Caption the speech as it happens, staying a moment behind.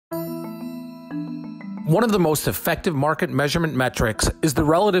One of the most effective market measurement metrics is the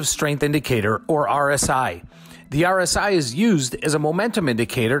relative strength indicator, or RSI. The RSI is used as a momentum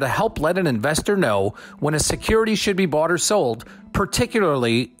indicator to help let an investor know when a security should be bought or sold,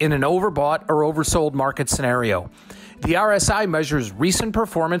 particularly in an overbought or oversold market scenario. The RSI measures recent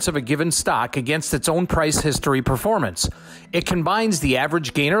performance of a given stock against its own price history performance. It combines the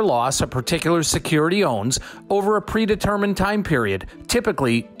average gain or loss a particular security owns over a predetermined time period,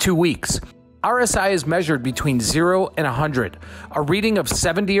 typically 2 weeks. RSI is measured between 0 and 100. A reading of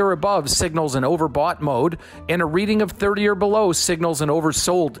 70 or above signals an overbought mode, and a reading of 30 or below signals an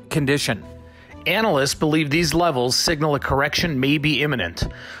oversold condition. Analysts believe these levels signal a correction may be imminent.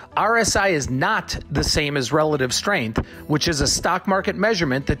 RSI is not the same as relative strength, which is a stock market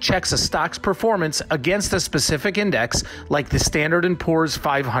measurement that checks a stock's performance against a specific index like the Standard & Poor's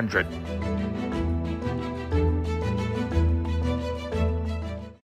 500.